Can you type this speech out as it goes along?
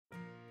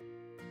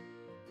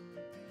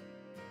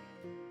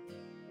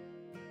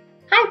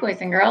Hi,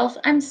 boys and girls.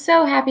 I'm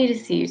so happy to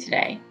see you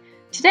today.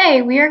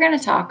 Today, we are going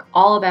to talk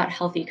all about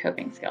healthy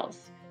coping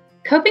skills.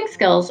 Coping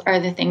skills are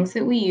the things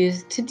that we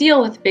use to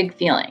deal with big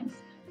feelings,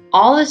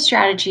 all the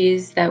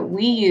strategies that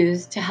we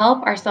use to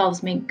help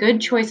ourselves make good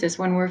choices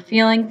when we're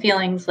feeling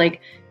feelings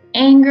like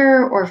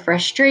anger or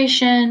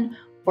frustration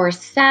or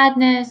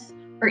sadness,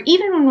 or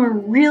even when we're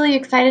really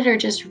excited or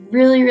just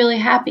really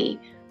happy.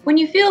 When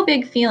you feel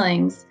big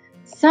feelings,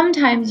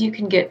 sometimes you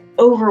can get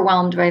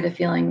overwhelmed by the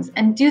feelings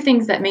and do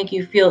things that make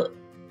you feel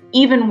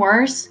even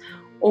worse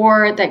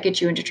or that get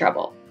you into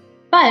trouble.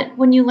 But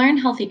when you learn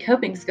healthy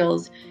coping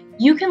skills,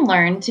 you can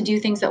learn to do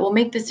things that will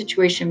make the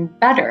situation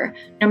better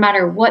no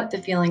matter what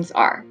the feelings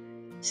are.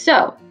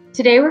 So,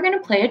 today we're going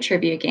to play a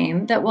trivia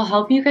game that will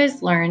help you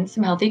guys learn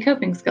some healthy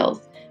coping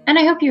skills, and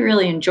I hope you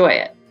really enjoy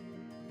it.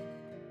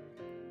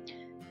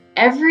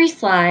 Every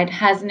slide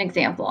has an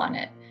example on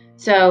it.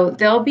 So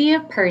there'll be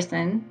a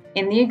person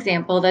in the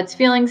example that's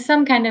feeling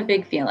some kind of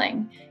big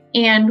feeling,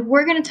 and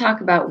we're going to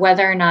talk about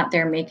whether or not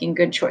they're making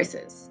good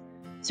choices.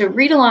 So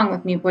read along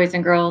with me, boys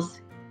and girls.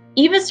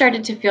 Eva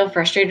started to feel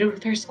frustrated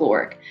with her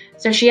schoolwork,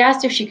 so she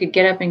asked if she could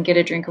get up and get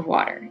a drink of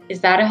water.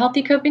 Is that a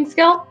healthy coping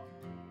skill?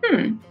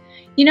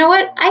 You know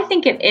what? I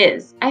think it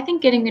is. I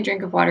think getting a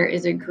drink of water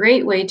is a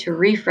great way to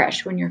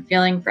refresh when you're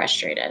feeling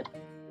frustrated.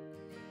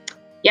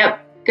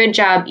 Yep, good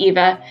job,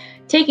 Eva.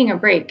 Taking a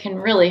break can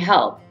really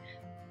help.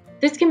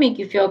 This can make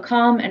you feel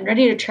calm and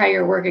ready to try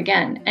your work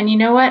again. And you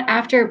know what?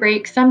 After a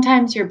break,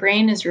 sometimes your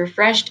brain is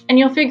refreshed and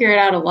you'll figure it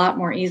out a lot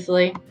more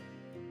easily.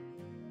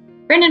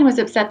 Brendan was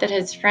upset that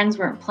his friends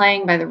weren't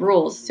playing by the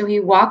rules, so he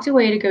walked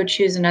away to go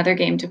choose another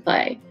game to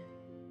play.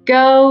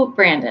 Go,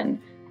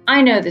 Brandon.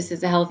 I know this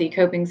is a healthy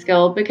coping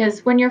skill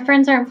because when your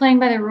friends aren't playing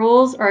by the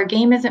rules or a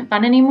game isn't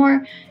fun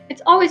anymore,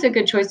 it's always a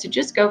good choice to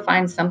just go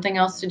find something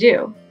else to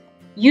do.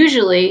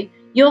 Usually,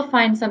 you'll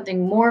find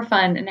something more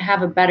fun and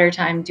have a better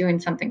time doing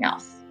something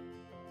else.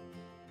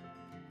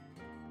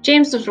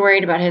 James was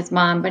worried about his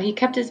mom, but he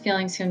kept his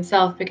feelings to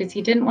himself because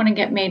he didn't want to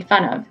get made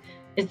fun of.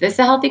 Is this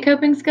a healthy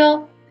coping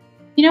skill?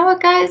 You know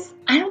what, guys?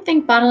 I don't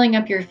think bottling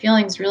up your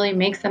feelings really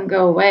makes them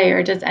go away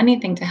or does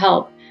anything to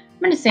help. I'm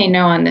going to say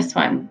no on this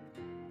one.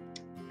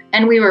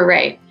 And we were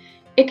right.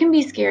 It can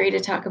be scary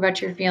to talk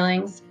about your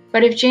feelings,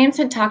 but if James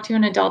had talked to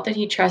an adult that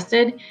he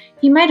trusted,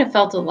 he might have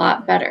felt a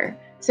lot better.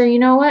 So you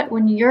know what?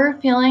 When you're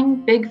feeling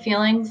big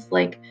feelings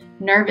like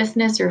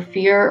nervousness or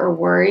fear or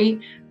worry,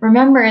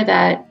 remember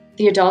that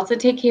the adults that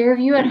take care of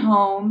you at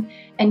home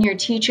and your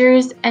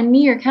teachers and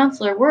me, your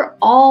counselor, we're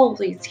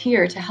always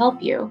here to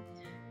help you.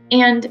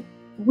 And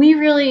we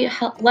really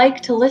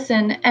like to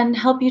listen and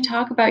help you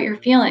talk about your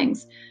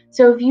feelings.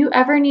 So if you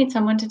ever need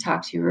someone to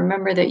talk to,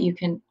 remember that you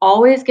can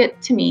always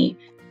get to me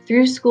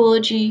through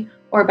Schoology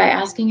or by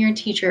asking your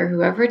teacher,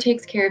 whoever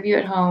takes care of you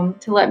at home,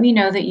 to let me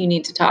know that you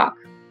need to talk.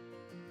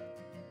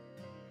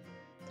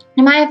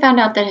 Nehemiah found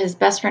out that his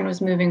best friend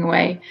was moving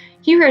away.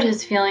 He wrote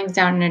his feelings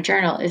down in a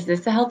journal. Is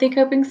this a healthy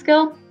coping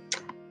skill?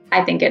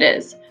 I think it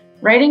is.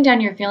 Writing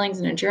down your feelings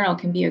in a journal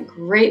can be a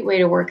great way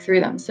to work through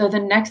them. So the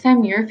next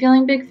time you're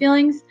feeling big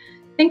feelings,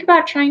 think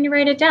about trying to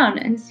write it down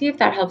and see if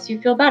that helps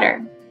you feel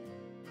better.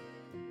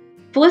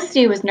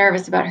 Felicity was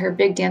nervous about her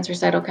big dance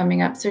recital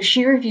coming up, so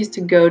she refused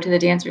to go to the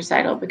dance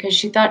recital because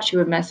she thought she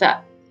would mess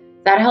up.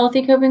 Is that a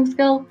healthy coping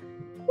skill?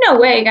 No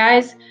way,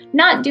 guys.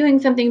 Not doing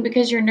something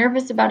because you're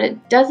nervous about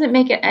it doesn't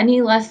make it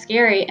any less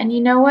scary. And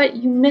you know what?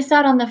 You miss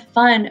out on the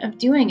fun of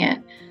doing it.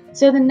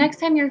 So the next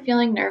time you're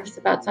feeling nervous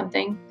about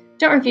something,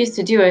 don't refuse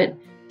to do it.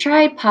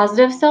 Try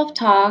positive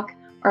self-talk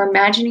or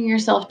imagining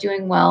yourself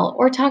doing well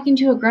or talking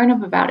to a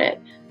grown-up about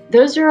it.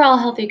 Those are all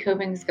healthy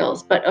coping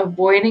skills, but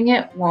avoiding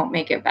it won't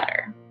make it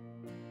better.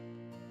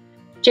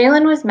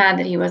 Jalen was mad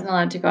that he wasn't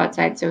allowed to go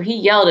outside, so he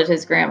yelled at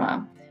his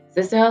grandma. Is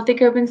this a healthy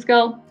coping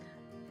skill?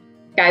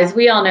 Guys,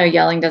 we all know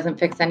yelling doesn't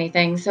fix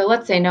anything, so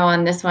let's say no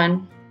on this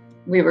one.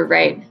 We were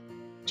right.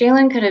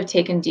 Jalen could have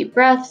taken deep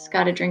breaths,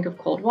 got a drink of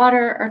cold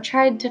water, or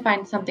tried to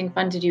find something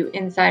fun to do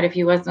inside if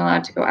he wasn't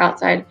allowed to go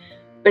outside.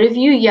 But if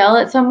you yell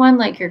at someone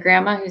like your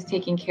grandma who's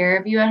taking care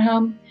of you at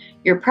home,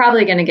 you're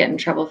probably going to get in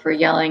trouble for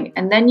yelling,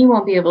 and then you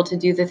won't be able to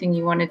do the thing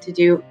you wanted to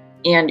do,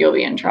 and you'll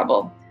be in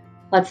trouble.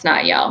 Let's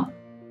not yell.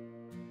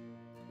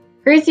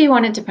 Gracie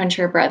wanted to punch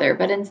her brother,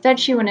 but instead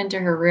she went into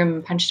her room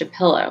and punched a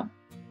pillow.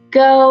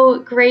 Go,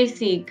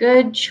 Gracie,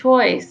 good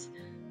choice.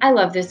 I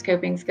love this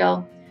coping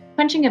skill.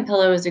 Punching a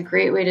pillow is a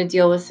great way to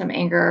deal with some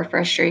anger or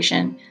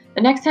frustration.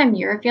 The next time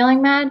you're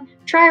feeling mad,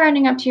 try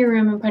running up to your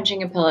room and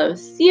punching a pillow.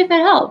 See if it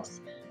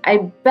helps. I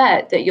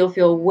bet that you'll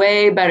feel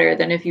way better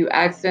than if you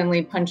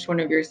accidentally punched one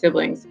of your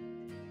siblings.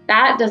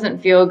 That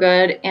doesn't feel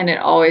good and it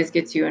always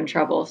gets you in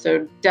trouble,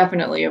 so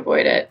definitely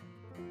avoid it.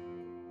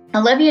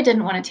 Olivia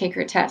didn't want to take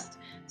her test,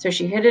 so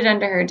she hid it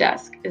under her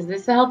desk. Is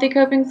this a healthy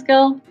coping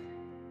skill?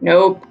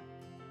 Nope.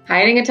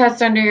 Hiding a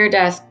test under your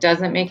desk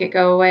doesn't make it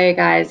go away,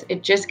 guys.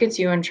 It just gets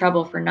you in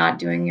trouble for not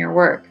doing your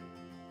work.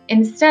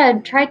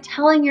 Instead, try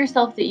telling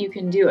yourself that you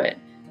can do it.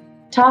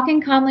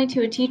 Talking calmly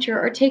to a teacher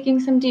or taking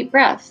some deep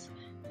breaths.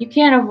 You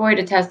can't avoid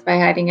a test by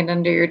hiding it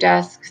under your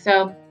desk,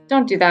 so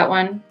don't do that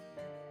one.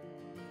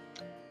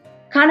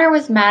 Connor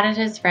was mad at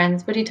his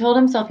friends, but he told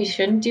himself he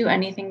shouldn't do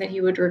anything that he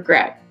would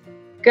regret.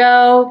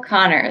 Go,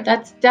 Connor.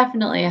 That's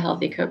definitely a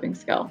healthy coping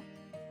skill.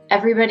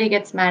 Everybody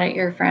gets mad at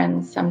your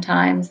friends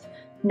sometimes.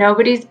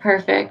 Nobody's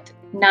perfect,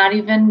 not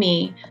even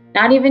me,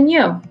 not even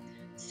you.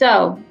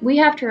 So we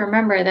have to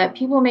remember that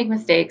people make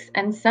mistakes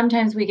and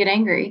sometimes we get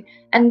angry,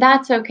 and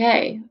that's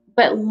okay.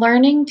 But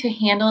learning to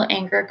handle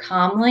anger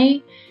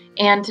calmly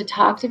and to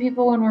talk to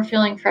people when we're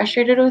feeling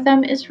frustrated with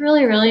them is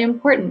really, really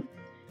important.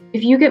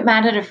 If you get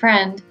mad at a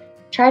friend,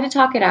 try to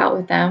talk it out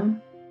with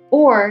them,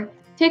 or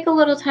take a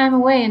little time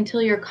away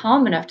until you're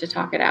calm enough to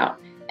talk it out.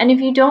 And if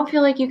you don't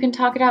feel like you can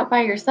talk it out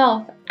by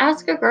yourself,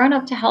 ask a grown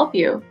up to help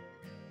you.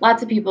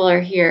 Lots of people are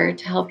here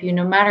to help you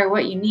no matter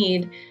what you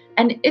need,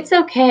 and it's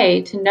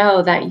okay to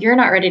know that you're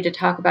not ready to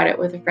talk about it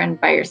with a friend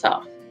by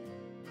yourself.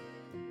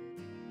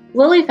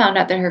 Lily found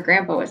out that her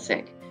grandpa was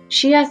sick.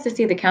 She asked to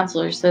see the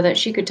counselor so that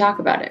she could talk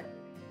about it.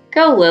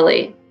 Go,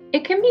 Lily.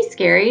 It can be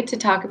scary to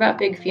talk about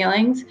big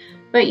feelings,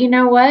 but you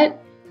know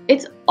what?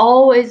 It's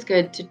always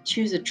good to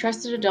choose a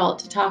trusted adult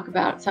to talk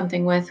about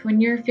something with when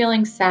you're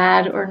feeling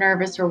sad or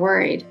nervous or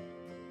worried.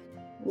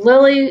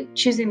 Lily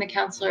choosing the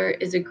counselor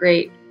is a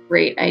great,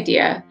 great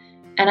idea,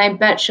 and I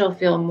bet she'll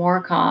feel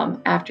more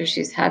calm after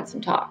she's had some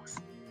talks.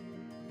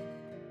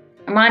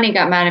 Amani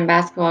got mad in a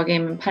basketball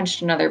game and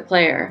punched another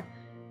player.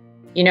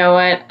 You know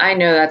what? I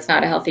know that's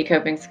not a healthy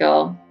coping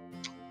skill.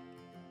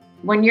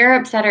 When you're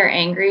upset or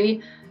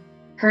angry,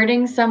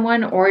 hurting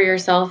someone or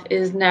yourself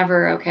is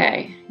never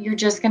okay. You're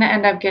just going to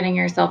end up getting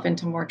yourself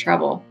into more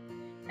trouble.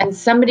 And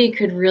somebody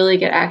could really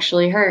get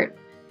actually hurt.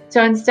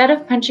 So instead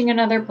of punching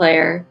another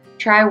player,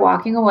 try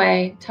walking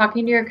away,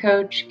 talking to your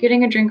coach,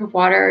 getting a drink of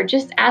water, or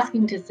just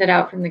asking to sit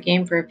out from the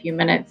game for a few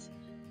minutes.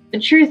 The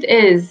truth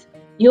is,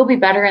 you'll be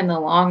better in the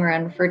long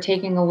run for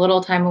taking a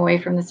little time away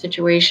from the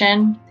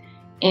situation.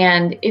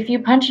 And if you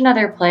punch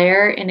another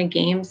player in a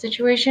game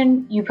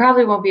situation, you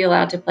probably won't be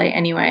allowed to play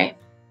anyway.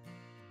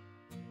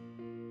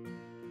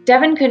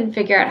 Devin couldn't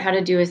figure out how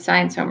to do his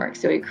science homework,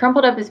 so he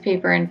crumpled up his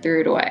paper and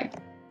threw it away.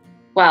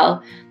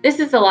 Well, this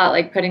is a lot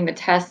like putting the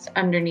test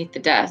underneath the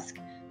desk.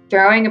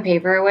 Throwing a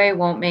paper away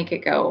won't make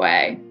it go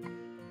away.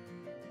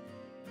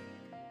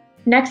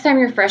 Next time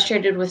you're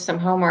frustrated with some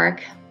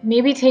homework,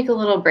 maybe take a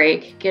little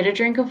break, get a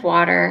drink of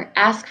water,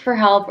 ask for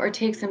help, or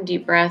take some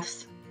deep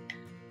breaths.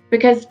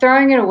 Because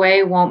throwing it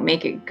away won't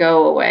make it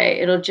go away.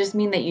 It'll just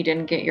mean that you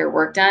didn't get your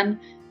work done.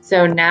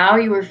 So now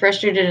you were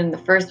frustrated in the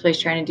first place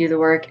trying to do the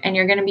work, and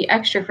you're going to be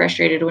extra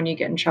frustrated when you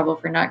get in trouble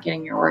for not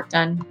getting your work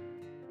done.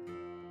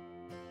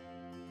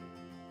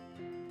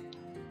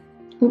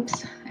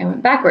 Oops, I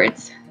went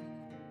backwards.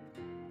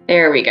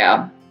 There we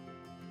go.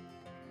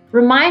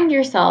 Remind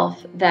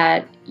yourself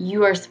that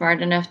you are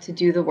smart enough to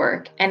do the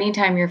work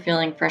anytime you're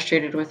feeling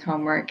frustrated with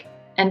homework,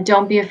 and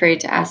don't be afraid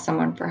to ask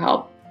someone for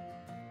help.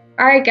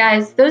 All right,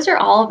 guys, those are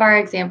all of our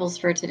examples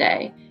for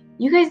today.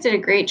 You guys did a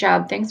great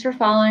job. Thanks for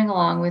following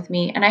along with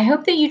me, and I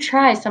hope that you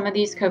try some of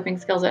these coping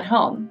skills at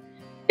home.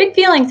 Big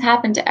feelings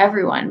happen to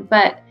everyone,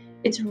 but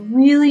it's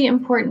really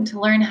important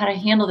to learn how to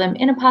handle them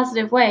in a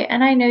positive way,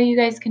 and I know you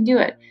guys can do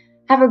it.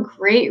 Have a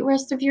great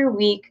rest of your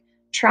week.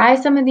 Try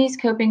some of these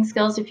coping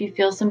skills if you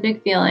feel some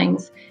big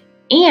feelings,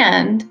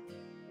 and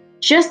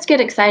just get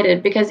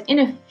excited because in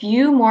a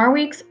few more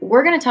weeks,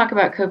 we're going to talk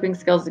about coping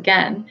skills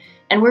again,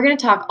 and we're going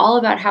to talk all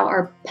about how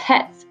our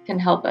pets can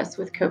help us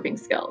with coping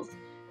skills.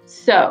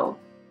 So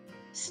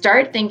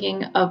start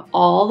thinking of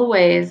all the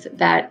ways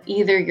that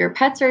either your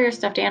pets or your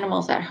stuffed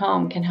animals at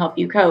home can help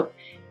you cope.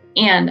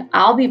 And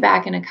I'll be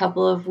back in a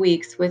couple of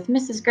weeks with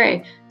Mrs.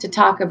 Gray to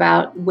talk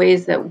about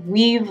ways that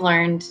we've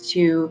learned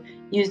to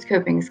use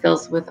coping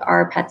skills with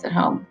our pets at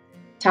home.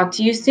 Talk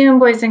to you soon,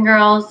 boys and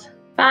girls.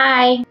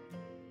 Bye.